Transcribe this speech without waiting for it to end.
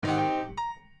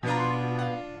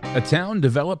A town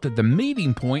developed at the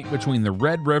meeting point between the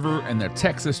Red River and the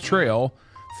Texas Trail,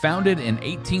 founded in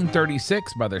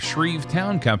 1836 by the Shreveport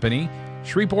Town Company,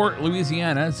 Shreveport,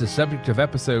 Louisiana is the subject of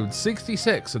episode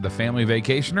 66 of The Family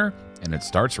Vacationer, and it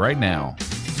starts right now.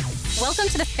 Welcome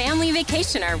to The Family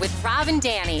Vacationer with Rob and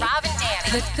Danny.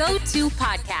 The go-to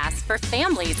podcast for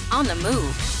families on the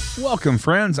move. Welcome,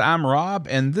 friends. I'm Rob,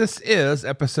 and this is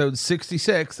episode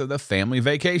 66 of The Family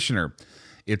Vacationer.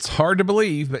 It's hard to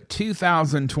believe, but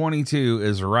 2022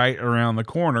 is right around the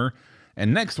corner,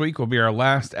 and next week will be our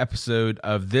last episode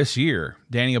of this year.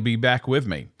 Danny will be back with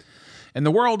me. In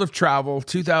the world of travel,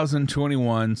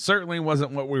 2021 certainly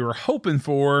wasn't what we were hoping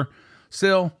for.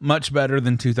 Still, much better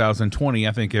than 2020,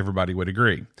 I think everybody would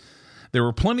agree. There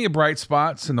were plenty of bright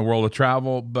spots in the world of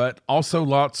travel, but also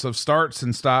lots of starts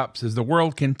and stops as the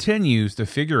world continues to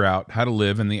figure out how to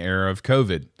live in the era of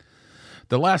COVID.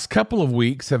 The last couple of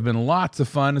weeks have been lots of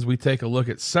fun as we take a look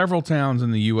at several towns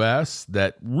in the U.S.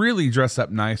 that really dress up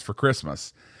nice for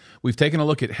Christmas. We've taken a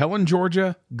look at Helen,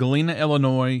 Georgia, Galena,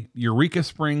 Illinois, Eureka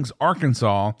Springs,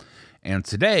 Arkansas, and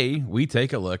today we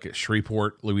take a look at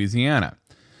Shreveport, Louisiana.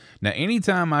 Now,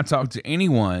 anytime I talk to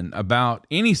anyone about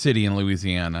any city in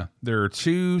Louisiana, there are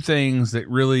two things that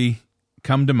really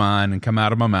come to mind and come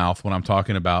out of my mouth when I'm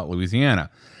talking about Louisiana.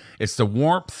 It's the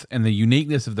warmth and the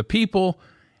uniqueness of the people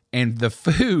and the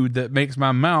food that makes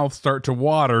my mouth start to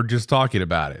water just talking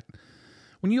about it.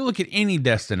 When you look at any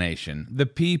destination, the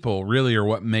people really are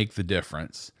what make the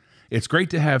difference. It's great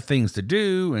to have things to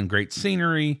do and great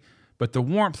scenery, but the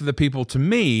warmth of the people, to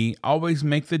me, always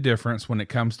make the difference when it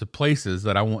comes to places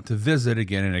that I want to visit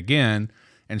again and again,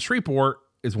 and Shreveport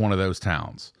is one of those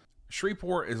towns.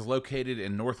 Shreveport is located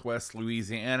in northwest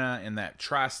Louisiana in that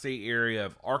tri-state area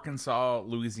of Arkansas,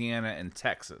 Louisiana, and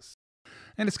Texas.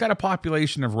 And it's got a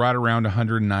population of right around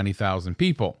 190,000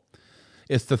 people.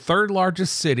 It's the third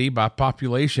largest city by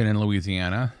population in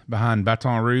Louisiana, behind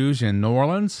Baton Rouge and New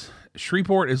Orleans.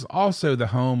 Shreveport is also the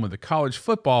home of the college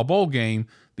football bowl game,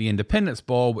 the Independence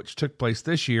Bowl, which took place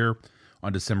this year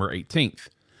on December 18th.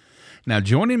 Now,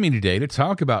 joining me today to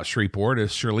talk about Shreveport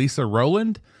is Shalisa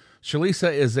Rowland.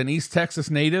 Shalisa is an East Texas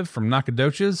native from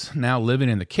Nacogdoches, now living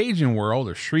in the Cajun world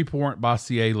of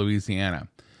Shreveport-Bossier, Louisiana.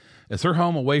 As her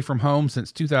home away from home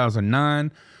since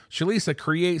 2009, Shalisa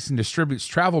creates and distributes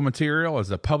travel material as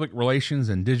a public relations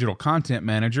and digital content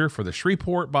manager for the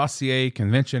Shreveport-Bossier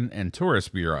Convention and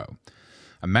Tourist Bureau.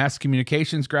 A mass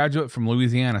communications graduate from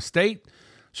Louisiana State,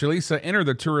 Shalisa entered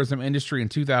the tourism industry in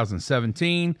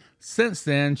 2017. Since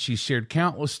then, she's shared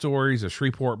countless stories of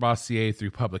Shreveport-Bossier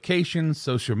through publications,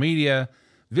 social media,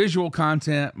 visual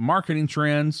content, marketing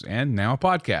trends, and now a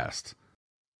podcast.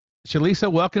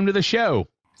 Shalisa, welcome to the show.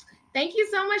 Thank you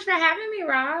so much for having me,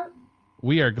 Rob.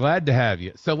 We are glad to have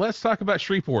you. So let's talk about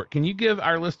Shreveport. Can you give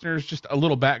our listeners just a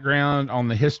little background on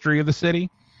the history of the city?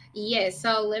 Yes,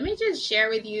 so let me just share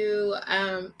with you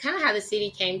kind of how the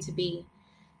city came to be.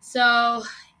 So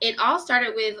it all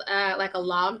started with like a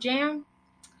log jam.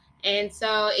 And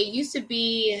so it used to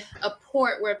be a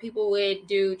port where people would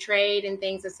do trade and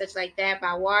things and such like that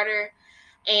by water.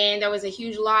 And there was a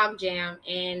huge log jam,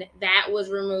 and that was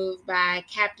removed by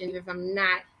captain, if I'm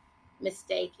not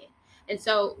mistaken. And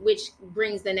so, which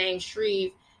brings the name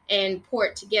Shreve and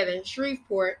port together,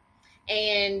 Shreveport.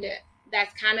 And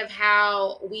that's kind of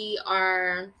how we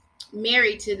are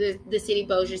married to the city,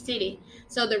 Bossier City.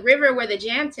 So the river where the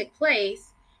jam took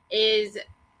place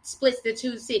splits the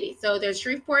two cities. So there's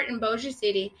Shreveport and Bossier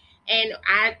City, and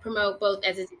I promote both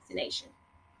as a destination.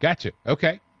 Gotcha.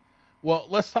 Okay. Well,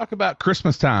 let's talk about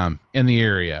Christmas time in the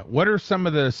area. What are some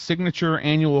of the signature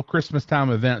annual Christmas time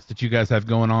events that you guys have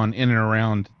going on in and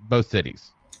around both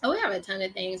cities? Oh, we have a ton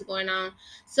of things going on.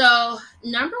 So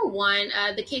number one,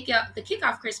 the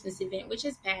kickoff Christmas event, which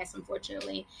has passed,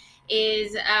 unfortunately,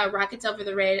 is Rockets Over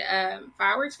the Red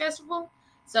Fireworks Festival.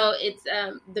 So it's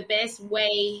the best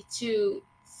way to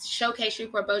showcase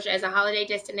Shreveport-Bossier as a holiday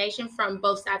destination from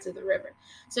both sides of the river.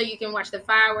 So you can watch the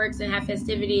fireworks and have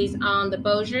festivities on the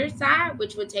Bossier side,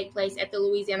 which would take place at the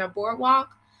Louisiana Boardwalk.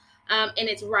 And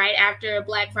it's right after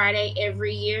Black Friday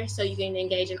every year. So you can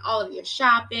engage in all of your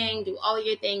shopping, do all of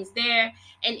your things there.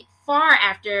 And far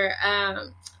after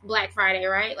Black Friday,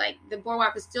 right? Like the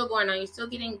Boardwalk is still going on. You're still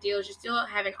getting deals. You're still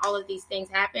having all of these things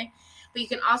happen. But you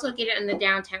can also get it on the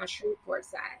downtown Shreveport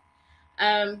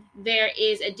side. There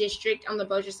is a district on the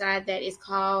Bossier side that is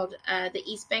called the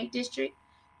East Bank District,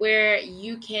 where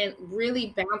you can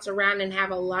really bounce around and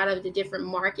have a lot of the different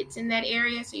markets in that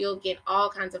area. So you'll get all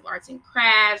kinds of arts and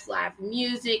crafts, live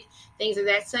music, things of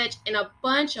that such, and a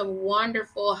bunch of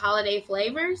wonderful holiday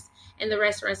flavors in the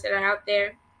restaurants that are out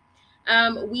there.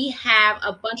 We have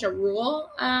a bunch of rural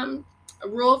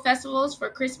rural festivals for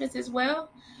Christmas as well.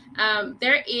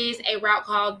 There is a route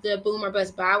called the Boomer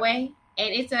Bus Byway,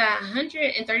 and it's a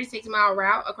 136-mile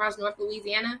route across North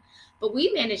Louisiana, but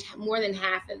we manage more than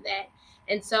half of that.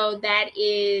 And so that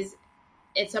is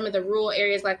in some of the rural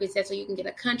areas, like we said, so you can get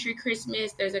a country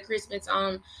Christmas. There's a Christmas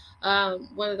on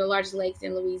one of the largest lakes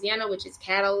in Louisiana, which is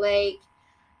Cattle Lake.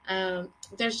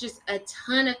 There's just a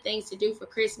ton of things to do for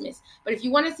Christmas. But if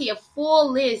you want to see a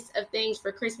full list of things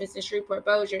for Christmas in Shreveport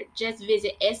Bossier, just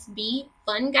visit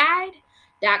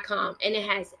sbfunguide.com, and it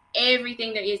has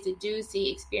everything there is to do,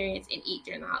 see, experience, and eat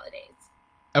during the holidays.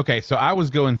 Okay, so I was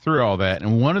going through all that,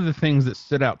 and one of the things that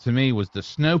stood out to me was the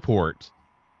snowport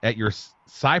at your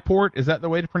Scyport. Is that the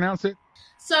way to pronounce it?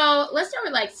 So let's start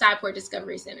with like Scyport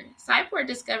Discovery Center. Scyport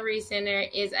Discovery Center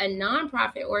is a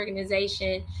nonprofit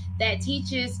organization that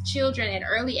teaches children at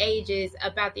early ages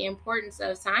about the importance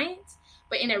of science,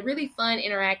 but in a really fun,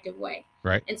 interactive way.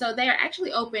 Right. And so they are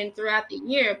actually open throughout the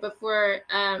year, but for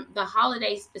the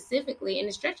holidays specifically, and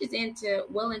it stretches into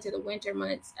the winter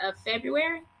months of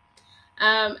February,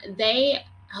 they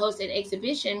host an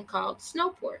exhibition called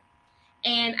Snowport.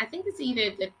 And I think it's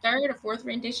either the third or fourth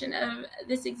rendition of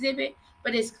this exhibit,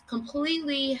 but it's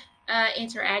completely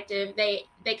interactive.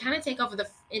 They kind of take over the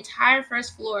entire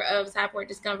first floor of Scyport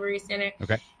Discovery Center.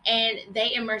 Okay. And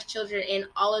they immerse children in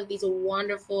all of these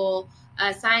wonderful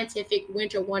scientific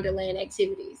winter wonderland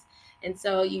activities. And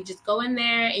so you just go in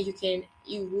there and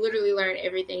you literally learn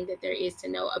everything that there is to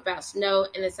know about snow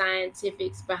and the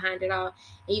scientifics behind it all.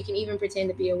 And you can even pretend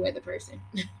to be a weather person.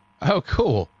 Oh,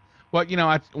 cool. Well,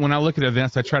 when I look at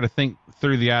events, I try to think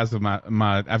through the eyes of my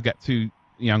I've got two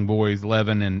young boys,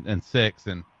 11 and 6.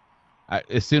 And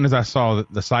as soon as I saw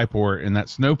the Scyport and that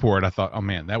snowport, I thought, oh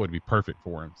man, that would be perfect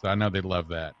for them. So I know they'd love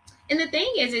that. And the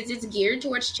thing is, it's geared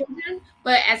towards children,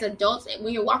 but as adults,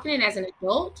 when you're walking in as an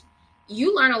adult,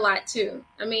 you learn a lot too.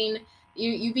 I mean,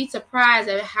 you'd be surprised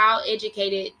at how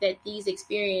educated that these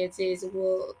experiences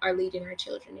are leading our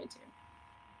children into.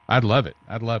 I'd love it.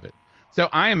 So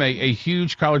I am a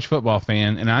huge college football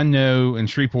fan, and I know in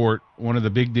Shreveport, one of the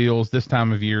big deals this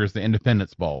time of year is the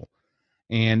Independence Bowl,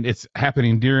 and it's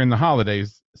happening during the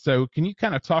holidays. So can you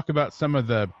kind of talk about some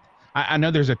of I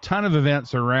know there's a ton of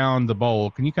events around the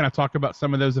bowl. Can you kind of talk about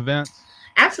some of those events?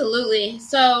 Absolutely.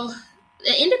 So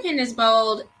the Independence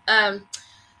Bowl,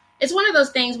 it's one of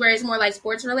those things where it's more like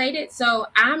sports related. So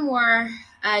I'm more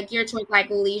geared towards like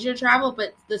leisure travel,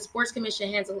 but the Sports Commission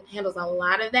handles a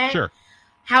lot of that. Sure.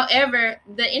 However,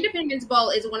 the Independence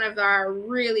Bowl is one of our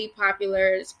really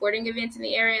popular sporting events in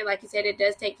the area. Like you said, it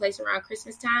does take place around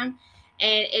Christmas time,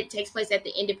 and it takes place at the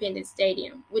Independence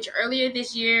Stadium, which earlier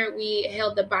this year we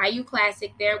held the Bayou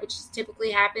Classic there, which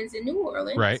typically happens in New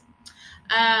Orleans. Right.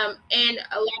 And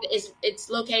it's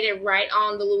located right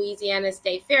on the Louisiana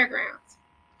State Fairgrounds.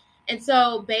 And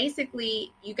so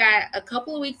basically you got a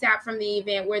couple of weeks out from the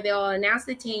event where they'll announce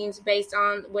the teams based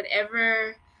on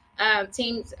whatever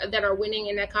teams that are winning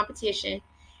in that competition,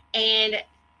 and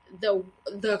the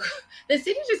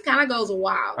city just kind of goes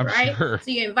wild, right? Sure.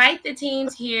 So you invite the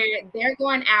teams here, they're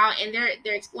going out and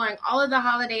they're exploring all of the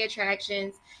holiday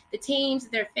attractions. The teams,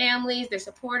 their families, their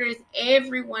supporters,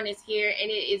 everyone is here, and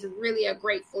it is really a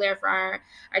great flair for our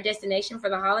destination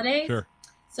for the holidays. Sure.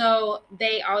 So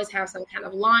they always have some kind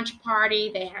of launch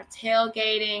party, they have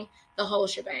tailgating, the whole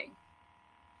shebang.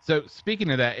 So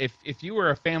speaking of that, if you were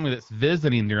a family that's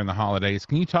visiting during the holidays,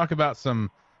 can you talk about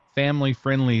some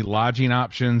family-friendly lodging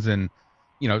options and,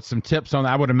 some tips on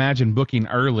that? I would imagine booking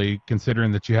early,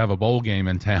 considering that you have a bowl game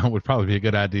in town, would probably be a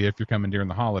good idea if you're coming during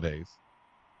the holidays.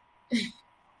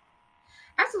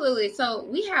 Absolutely. So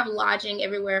we have lodging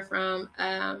everywhere from,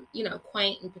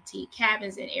 quaint and petite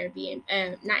cabins and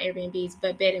Airbnb, not Airbnbs,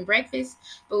 but bed and breakfast.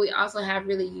 But we also have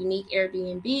really unique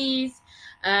Airbnbs.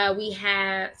 We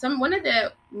have one of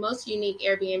the most unique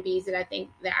Airbnbs that I think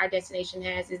that our destination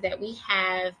has is that we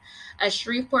have a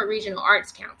Shreveport Regional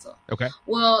Arts Council. Okay.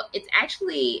 Well, it's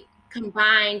actually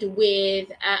combined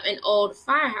with an old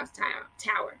firehouse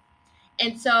tower.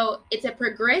 And so it's a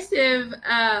progressive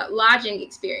lodging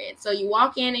experience. So you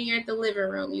walk in and you're at the living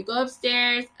room. You go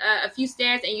upstairs, a few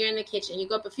stairs, and you're in the kitchen. You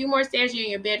go up a few more stairs, you're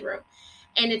in your bedroom.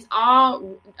 And it's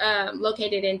all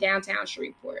located in downtown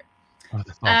Shreveport. Oh,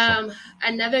 that's awesome.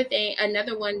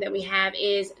 Another one that we have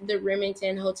is the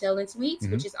Remington Hotel and Suites,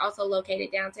 which is also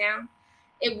located downtown.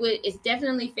 It's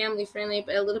definitely family friendly,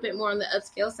 but a little bit more on the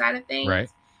upscale side of things.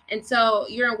 Right. And so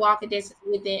you're in walking distance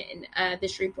within the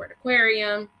Shreveport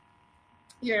Aquarium.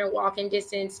 You're in walking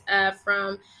distance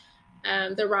from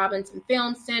the Robinson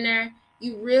Film Center.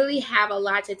 You really have a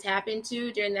lot to tap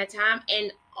into during that time.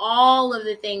 And all of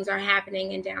the things are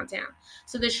happening in downtown.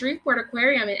 So the Shreveport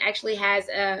Aquarium, it actually has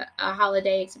a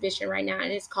holiday exhibition right now,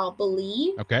 and it's called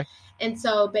Believe. Okay. And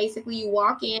so basically you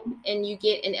walk in and you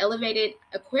get an elevated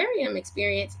aquarium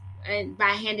experience, and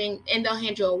they'll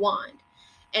hand you a wand.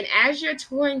 And as you're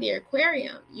touring the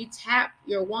aquarium, you tap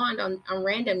your wand on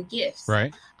random gifts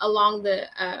along the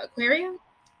aquarium.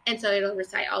 And so it'll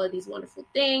recite all of these wonderful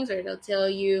things, or it'll tell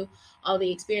you all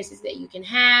the experiences that you can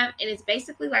have. And it's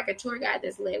basically like a tour guide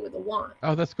that's led with a wand.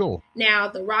 Oh, that's cool. Now,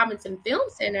 the Robinson Film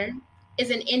Center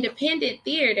is an independent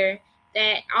theater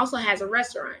that also has a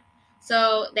restaurant.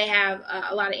 So they have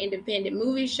a lot of independent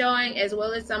movies showing, as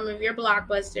well as some of your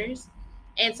blockbusters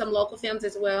and some local films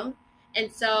as well.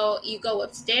 And so you go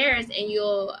upstairs and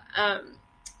you'll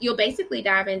basically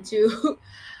dive into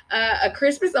a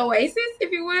Christmas oasis,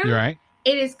 if you will. You're right.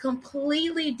 It is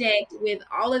completely decked with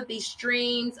all of these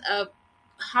streams of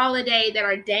holiday that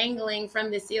are dangling from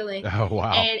the ceiling. Oh,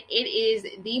 wow. And it is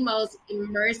the most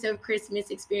immersive Christmas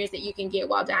experience that you can get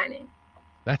while dining.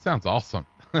 That sounds awesome.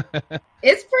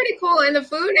 It's pretty cool, and the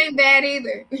food ain't bad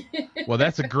either. Well,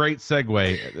 that's a great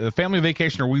segue. The Family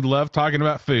Vacationer, we love talking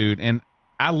about food, and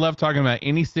I love talking about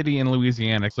any city in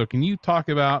Louisiana. So can you talk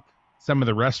about some of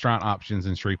the restaurant options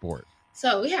in Shreveport?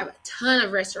 So we have a ton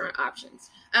of restaurant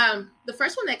options. The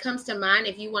first one that comes to mind,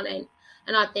 if you want an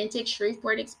authentic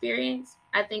Shreveport experience,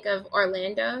 I think of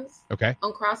Orlando's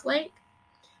on Cross Lake.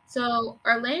 So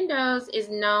Orlando's is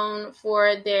known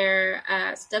for their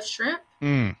stuffed shrimp,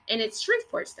 and it's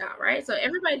Shreveport style, right? So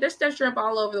there's stuffed shrimp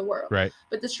all over the world, right?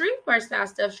 But the Shreveport style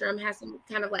stuffed shrimp has some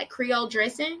kind of like Creole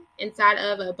dressing inside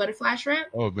of a butterfly shrimp.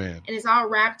 Oh, man. And it's all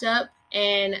wrapped up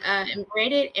and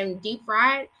breaded and deep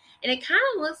fried. And it kind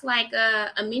of looks like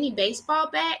a mini baseball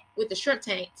bat with the shrimp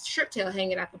tail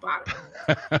hanging at the bottom.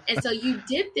 And so you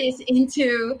dip this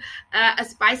into a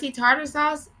spicy tartar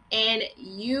sauce, and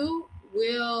you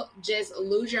will just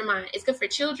lose your mind. It's good for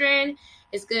children.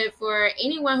 It's good for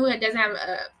anyone who doesn't have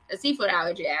a seafood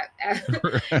allergy.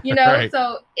 Right.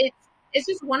 So it's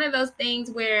just one of those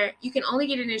things where you can only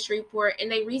get it in Shreveport,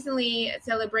 and they recently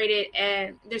celebrated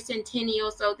their centennial.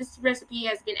 So this recipe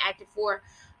has been active for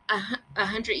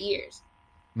 100 years.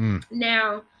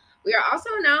 Now, we are also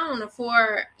known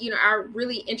for, our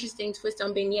really interesting twist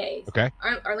on beignets. Okay.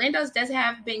 Orlando's does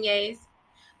have beignets,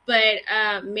 but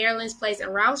Maryland's Place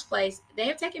and Ralph's Place, they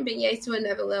have taken beignets to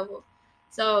another level.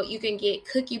 So you can get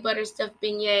cookie butter stuffed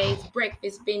beignets,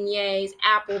 breakfast beignets,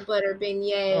 apple butter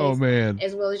beignets. Oh, man.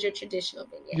 As well as your traditional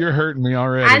beignets. You're hurting me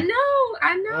already. I know.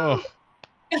 Oh.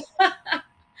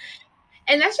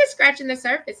 And that's just scratching the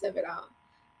surface of it all.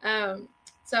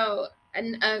 So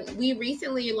we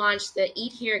recently launched the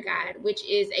Eat Here Guide, which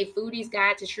is a foodie's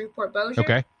guide to Shreveport Bossier.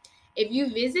 Okay. If you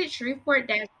visit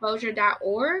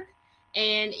shreveport-bossier.org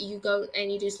and you go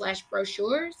and you do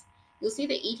 /brochures, you'll see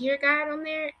the Eat Here Guide on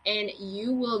there, and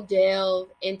you will delve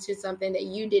into something that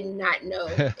you did not know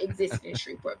existed in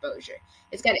Shreveport Bossier.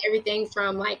 It's got everything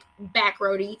from like back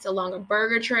road eats along a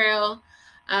burger trail.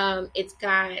 It's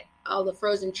got all the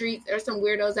frozen treats. There's some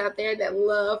weirdos out there that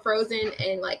love frozen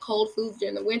and like cold foods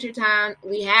during the wintertime.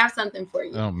 We have something for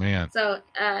you. Oh, man. So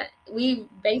we've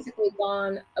basically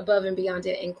gone above and beyond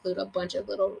to include a bunch of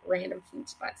little random food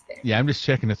spots there. Yeah, I'm just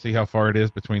checking to see how far it is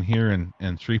between here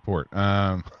and Shreveport.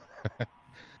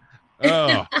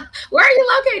 Oh, where are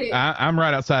you located? I'm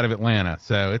right outside of Atlanta,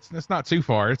 so it's not too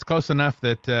far. It's close enough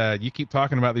that you keep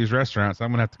talking about these restaurants. I'm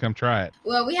gonna have to come try it.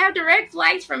 Well, we have direct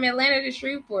flights from Atlanta to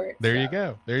Shreveport. There you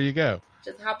go.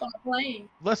 Just hop on a plane.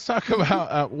 Let's talk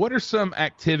about what are some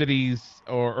activities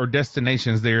or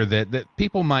destinations there that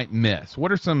people might miss.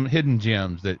 What are some hidden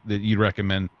gems that you'd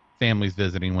recommend families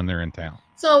visiting when they're in town?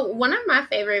 So one of my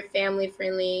favorite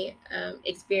family-friendly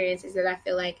experiences that I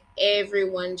feel like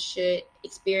everyone should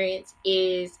experience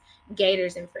is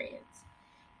Gators and Friends.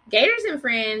 Gators and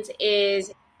Friends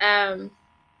is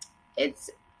it's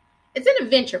an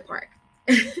adventure park.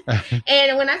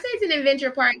 And when I say it's an adventure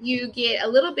park, you get a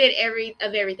little bit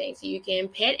of everything. So you can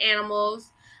pet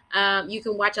animals, you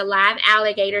can watch a live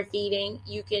alligator feeding,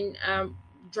 you can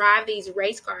drive these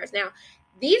race cars. Now,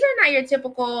 these are not your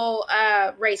typical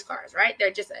race cars, right?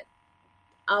 They're just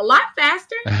a lot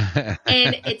faster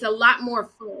and it's a lot more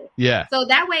fun. Yeah. So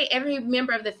that way every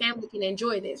member of the family can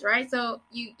enjoy this, right? So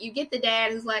you get the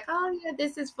dad who's like, oh yeah,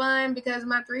 this is fun because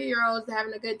my 3-year-old is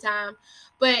having a good time.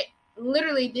 But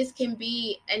literally this can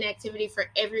be an activity for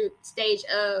every stage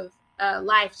of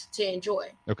life to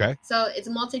enjoy. Okay. So it's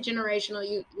multi-generational.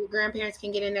 Your grandparents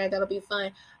can get in there. That'll be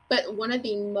fun. But one of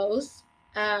the most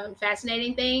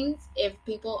fascinating things, if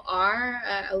people are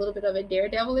a little bit of a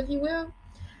daredevil, if you will,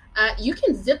 you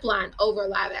can zip line over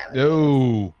live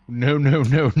alligators.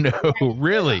 No.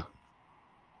 Really?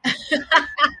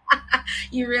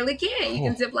 You really can. You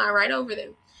can zip line right over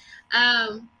them.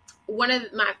 Um, one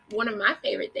of my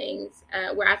favorite things,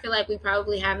 where I feel like we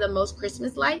probably have the most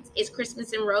Christmas lights, is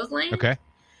Christmas in Roseland. Okay.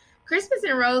 Christmas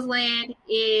in Roseland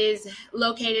is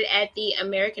located at the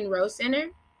American Rose Center,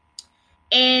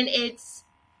 and it's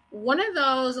one of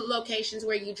those locations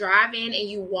where you drive in and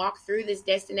you walk through this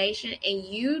destination and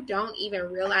you don't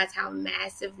even realize how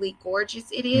massively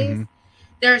gorgeous it is. Mm-hmm.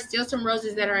 There are still some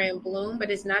roses that are in bloom, but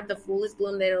it's not the fullest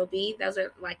bloom that it'll be. Those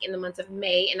are like in the months of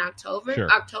May and October. Sure.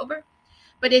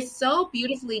 But it's so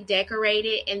beautifully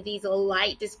decorated, and these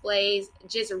light displays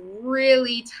just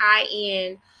really tie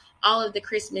in all of the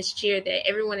Christmas cheer that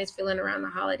everyone is feeling around the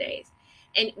holidays.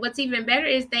 And what's even better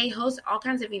is they host all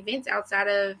kinds of events outside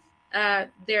of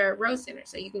their Rose Center.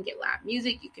 So you can get live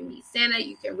music, you can meet Santa,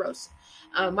 you can roast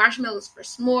marshmallows for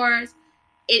s'mores.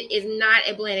 It is not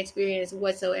a bland experience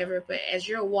whatsoever, but as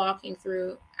you're walking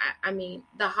through, I mean,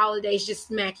 the holidays just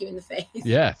smack you in the face.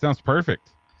 Yeah, sounds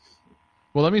perfect.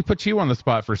 Well, let me put you on the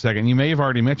spot for a second. You may have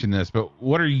already mentioned this, but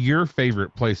what are your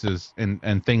favorite places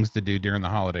and things to do during the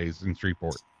holidays in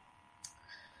Shreveport?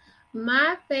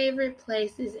 My favorite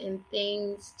places and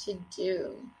things to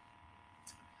do.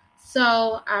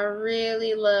 So I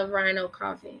really love Rhino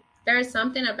Coffee. There's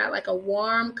something about like a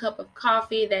warm cup of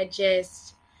coffee that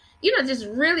just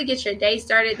really gets your day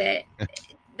started,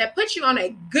 that puts you on a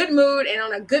good mood and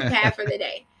on a good path for the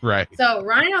day. Right. So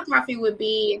Rhino Coffee would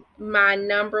be my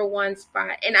number one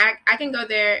spot. And I can go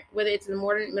there whether it's in the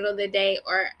morning, middle of the day,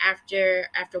 or after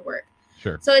work.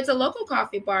 Sure. So it's a local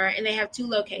coffee bar, and they have two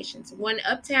locations, one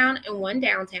uptown and one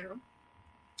downtown.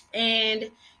 And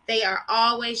they are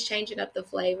always changing up the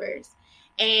flavors.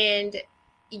 And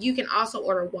you can also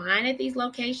order wine at these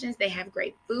locations. They have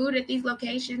great food at these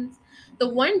locations. The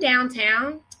one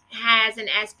downtown has an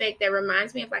aspect that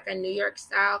reminds me of like a New York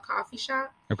style coffee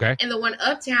shop. Okay. And the one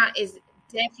uptown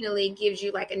definitely gives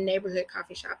you like a neighborhood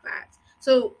coffee shop vibes.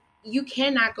 So you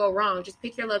cannot go wrong. Just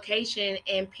pick your location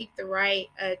and pick the right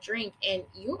drink, and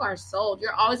you are sold.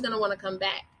 You're always going to want to come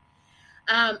back.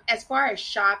 As far as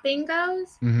shopping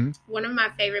goes, mm-hmm. one of my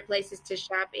favorite places to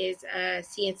shop is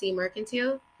CNC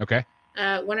Mercantile. Okay.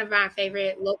 One of my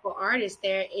favorite local artists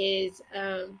there is,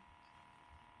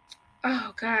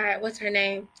 oh God, what's her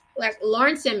name?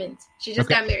 Lauren Simmons. She just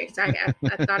got married, so I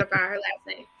thought about her last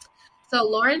name. So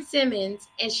Lauren Simmons,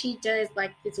 and she does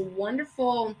like this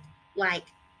wonderful like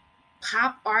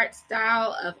pop art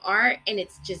style of art, and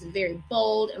it's just very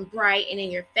bold and bright and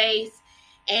in your face,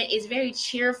 and it's very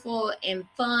cheerful and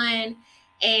fun.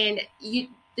 And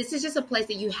this is just a place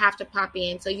that you have to pop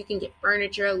in, so you can get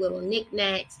furniture, little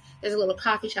knickknacks. There's a little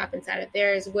coffee shop inside of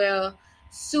there as well.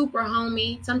 Super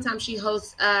homey. Sometimes she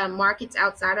hosts markets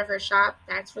outside of her shop.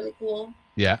 That's really cool.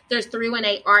 Yeah. There's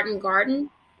 318 Art and Garden,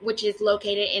 which is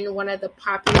located in one of the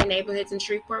popular neighborhoods in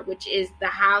Shreveport, which is the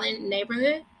Highland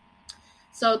neighborhood.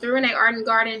 So 318 Art and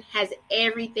Garden has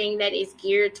everything that is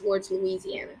geared towards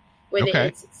Louisiana, whether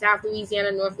it's South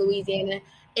Louisiana, North Louisiana.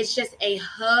 It's just a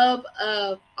hub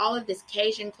of all of this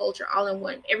Cajun culture all in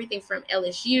one. Everything from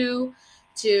LSU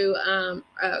to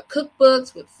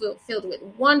cookbooks filled with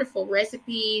wonderful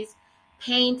recipes,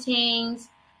 paintings,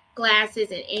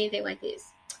 glasses, and anything like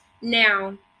this.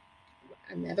 Now,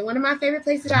 another one of my favorite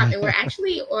places to shop, and we're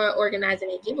actually organizing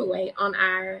a giveaway on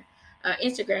our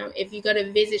Instagram. If you go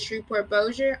to Visit Shreveport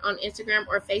Bossier on Instagram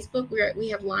or Facebook, we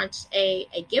have launched a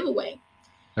giveaway.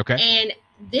 Okay. And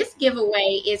this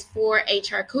giveaway is for a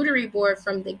charcuterie board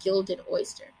from the Gilded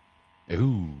Oyster.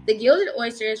 Ooh. The Gilded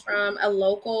Oyster is from a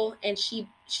local, and she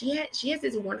has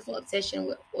this wonderful obsession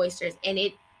with oysters, and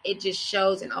it just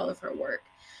shows in all of her work.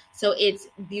 So it's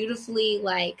beautifully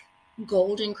like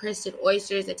golden crested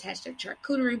oysters attached to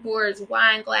charcuterie boards,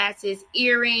 wine glasses,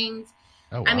 earrings.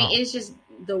 Oh, wow. I mean, it's just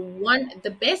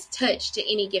the best touch to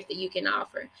any gift that you can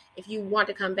offer if you want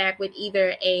to come back with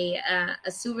either a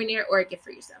souvenir or a gift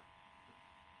for yourself.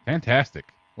 Fantastic.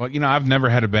 Well, I've never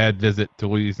had a bad visit to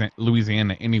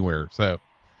Louisiana anywhere. So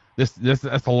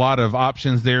that's a lot of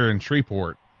options there in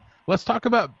Shreveport. Let's talk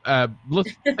about,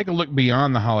 let's take a look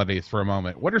beyond the holidays for a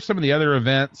moment. What are some of the other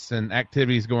events and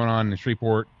activities going on in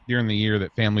Shreveport during the year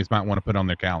that families might want to put on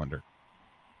their calendar?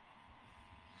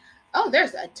 Oh,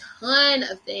 there's a ton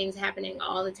of things happening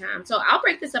all the time. So I'll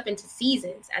break this up into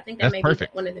seasons. I think that may be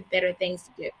one of the better things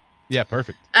to do. Yeah,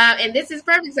 perfect. And this is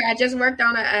perfect. So I just worked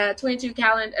on a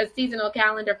seasonal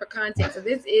calendar for content. So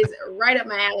this is right up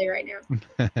my alley right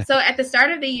now. So at the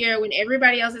start of the year, when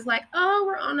everybody else is like, oh,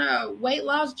 we're on a weight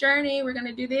loss journey, we're going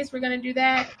to do this, we're going to do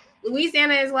that,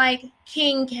 Louisiana is like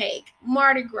king cake,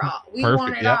 Mardi Gras. We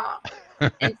want it all.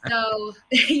 And so,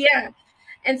 yeah.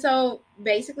 And so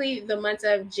basically the months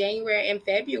of January and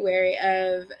February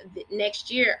of next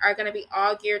year are going to be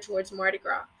all geared towards Mardi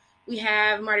Gras. We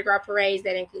have Mardi Gras parades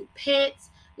that include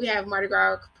pets. We have Mardi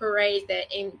Gras parades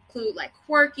that include like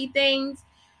quirky things.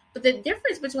 But the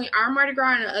difference between our Mardi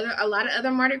Gras and a lot of other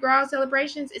Mardi Gras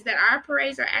celebrations is that our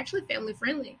parades are actually family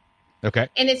friendly. Okay.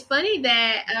 And it's funny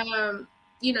that,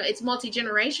 it's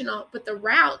multi-generational, but the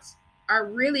routes are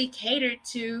really catered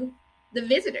to the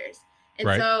visitors. And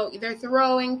Right. so they're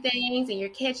throwing things and you're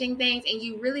catching things, and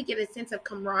you really get a sense of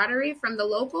camaraderie from the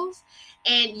locals.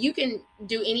 And you can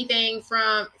do anything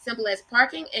from simple as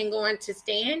parking and going to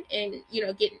stand and,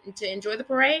 get to enjoy the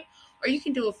parade, or you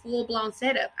can do a full blown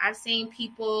setup. I've seen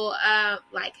people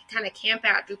like kind of camp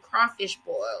out, do crawfish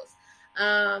boils,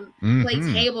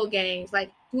 play table games,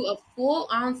 like do a full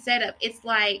on setup. It's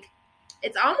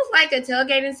almost like a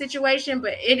tailgating situation,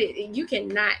 but you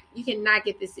cannot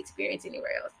get this experience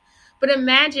anywhere else. But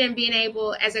imagine being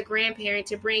able, as a grandparent,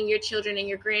 to bring your children and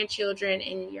your grandchildren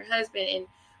and your husband and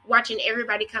watching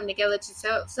everybody come together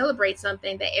to celebrate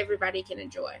something that everybody can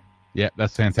enjoy. Yeah,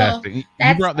 that's fantastic. So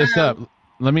you brought this up.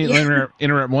 Let me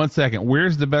interrupt 1 second.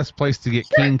 Where's the best place to get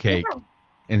king cake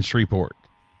in Shreveport?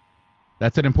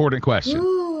 That's an important question.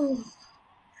 Ooh,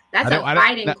 that's a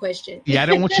fighting question. Yeah, I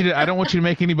don't want you to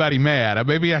make anybody mad.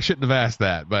 Maybe I shouldn't have asked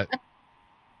that, but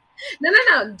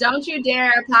no. Don't you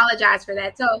dare apologize for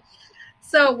that.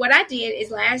 So what I did is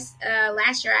last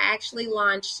year I actually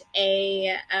launched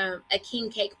a king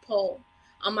cake poll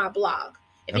on my blog.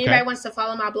 If anybody wants to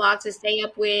follow my blog to stay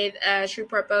up with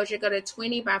Shreveport Bossier, go to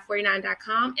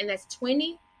 20by49.com, and that's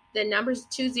 20, the numbers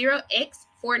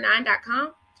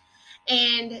 20x49.com.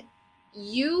 And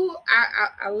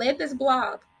I led this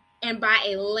blog, and by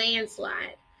a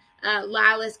landslide,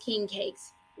 Lila's King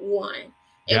Cakes won.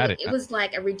 It was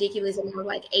like a ridiculous amount,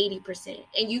 like 80%.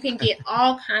 And you can get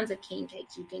all kinds of king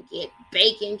cakes. You can get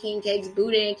bacon king cakes,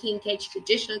 boudin king cakes,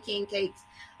 traditional king cakes,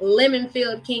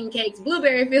 lemon-filled king cakes,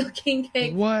 blueberry-filled king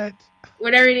cakes. What?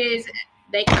 Whatever it is,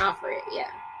 they can offer it,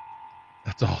 yeah.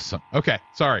 That's awesome. Okay,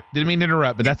 sorry. Didn't mean to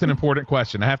interrupt, but that's an important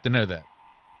question. I have to know that.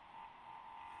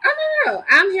 Oh, no.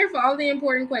 I'm here for all the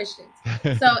important questions.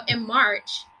 So in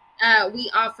March, we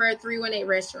offer 318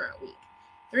 Restaurant Week.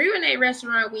 318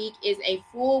 Restaurant Week is a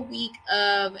full week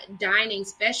of dining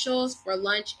specials for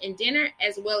lunch and dinner,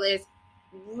 as well as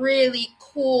really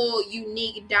cool,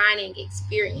 unique dining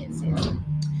experiences.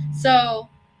 So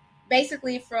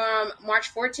basically from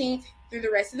March 14th through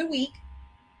the rest of the week,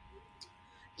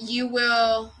 you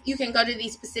can go to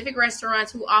these specific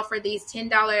restaurants who offer these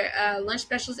 $10 lunch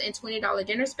specials and $20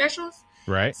 dinner specials.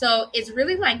 Right. So it's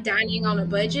really like dining on a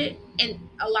budget. And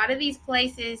a lot of these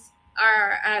places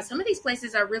some of these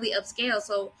places are really upscale,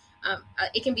 so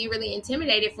it can be really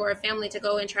intimidating for a family to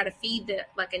go and try to feed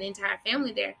an entire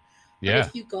family there. Yeah. But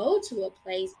if you go to a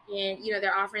place and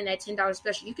they're offering that $10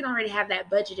 special, you can already have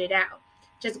that budgeted out.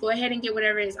 Just go ahead and get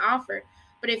whatever is offered.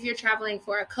 But if you're traveling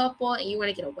for a couple and you want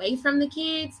to get away from the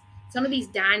kids, some of these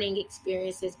dining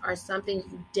experiences are something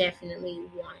you definitely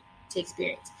want to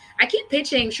experience. I keep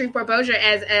pitching Shreveport Bossier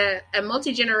as a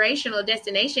multi-generational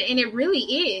destination, and it really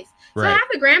is. Right. So have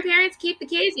the grandparents keep the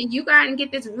kids, and you go out and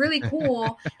get this really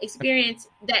cool experience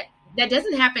that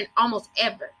doesn't happen almost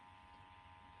ever.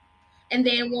 And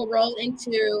then we'll roll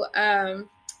into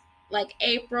like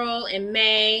April and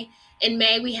May. In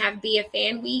May, we have Be a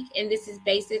Fan Week, and this is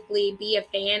basically be a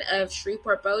fan of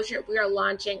Shreveport Bossier. We are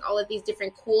launching all of these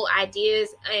different cool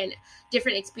ideas and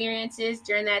different experiences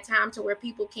during that time to where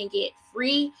people can get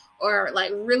free or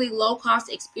like really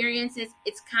low-cost experiences.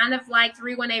 It's kind of like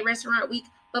 318 Restaurant Week,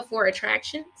 but for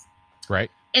attractions.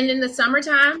 Right. And in the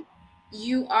summertime,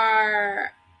 you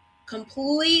are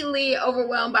completely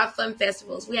overwhelmed by fun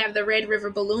festivals. We have the Red River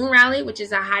Balloon Rally, which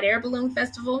is a hot air balloon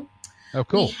festival. Oh,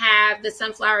 cool. We have the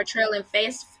Sunflower Trail and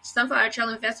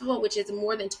Festival, which is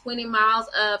more than 20 miles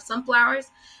of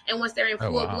sunflowers. And once they're in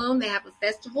full bloom, they have a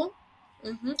festival.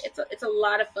 It's a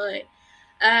lot of fun.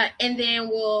 And then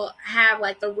we'll have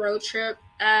like the road trip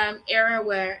era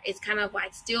where it's kind of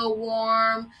like still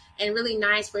warm and really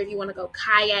nice for if you want to go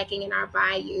kayaking in our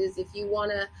bayous, if you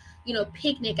want to,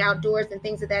 picnic outdoors and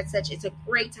things of that such. It's a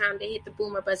great time to hit the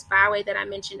Boomer Bus Byway that I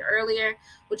mentioned earlier,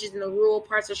 which is in the rural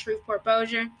parts of Shreveport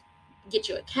Bossier. Get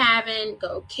you a cabin,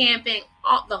 go camping,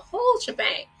 the whole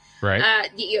shebang. Right.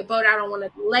 Get you a boat out on one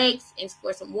of the lakes,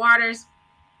 explore some waters.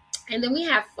 And then we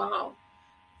have fall.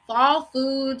 Fall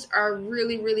foods are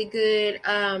really, really good.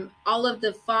 All of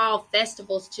the fall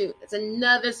festivals, too. It's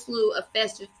another slew of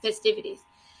festivities.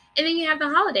 And then you have the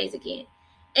holidays again.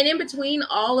 And in between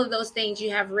all of those things, you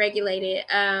have regulated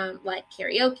like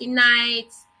karaoke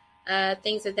nights,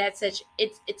 things of that such.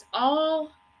 It's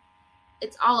all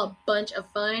it's all a bunch of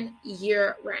fun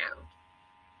year round.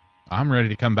 I'm ready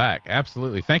to come back.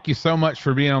 Absolutely. Thank you so much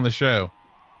for being on the show.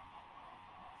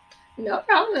 No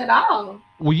problem at all.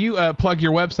 Will you plug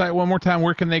your website one more time?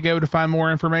 Where can they go to find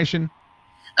more information?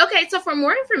 Okay, so for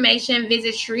more information,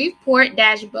 visit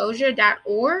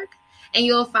Shreveport-Bossier.org, and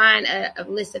you'll find a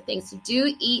list of things to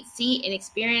do, eat, see, and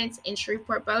experience in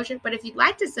Shreveport, Bossier. But if you'd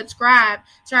like to subscribe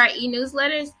to our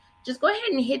e-newsletters, just go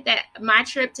ahead and hit that My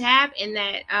Trip tab in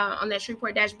that on that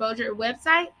Shreveport-Bossier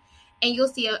website, and you'll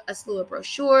see a slew of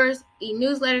brochures,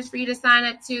 e-newsletters for you to sign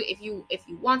up to. If you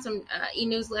want some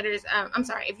e-newsletters,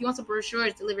 if you want some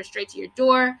brochures delivered straight to your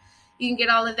door, you can get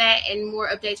all of that and more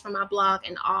updates from my blog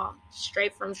and all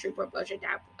straight from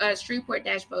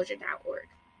Shreveport-Bossier.org.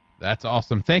 That's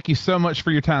awesome. Thank you so much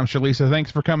for your time, Shalisa.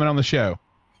 Thanks for coming on the show.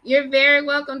 You're very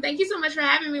welcome. Thank you so much for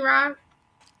having me, Rob.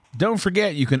 Don't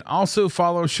forget, you can also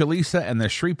follow Shalisa and the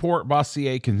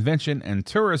Shreveport-Bossier Convention and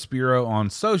Tourist Bureau on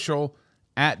social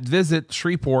at Visit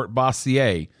Shreveport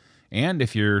Bossier. And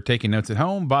if you're taking notes at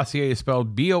home, Bossier is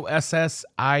spelled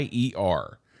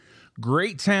Bossier.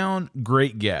 Great town,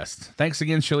 great guest. Thanks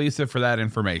again, Shalisa, for that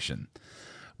information.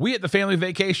 We at the Family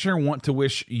Vacationer want to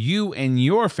wish you and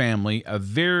your family a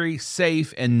very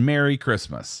safe and Merry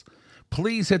Christmas.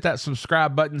 Please hit that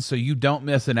subscribe button so you don't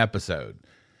miss an episode.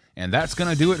 And that's going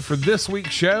to do it for this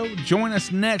week's show. Join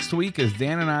us next week as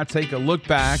Dan and I take a look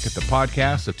back at the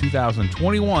podcast of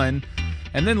 2021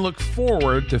 and then look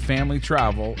forward to family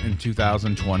travel in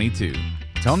 2022.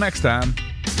 Till next time.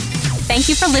 Thank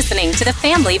you for listening to The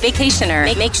Family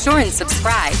Vacationer. Make sure and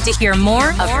subscribe to hear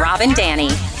more of Rob and Danny.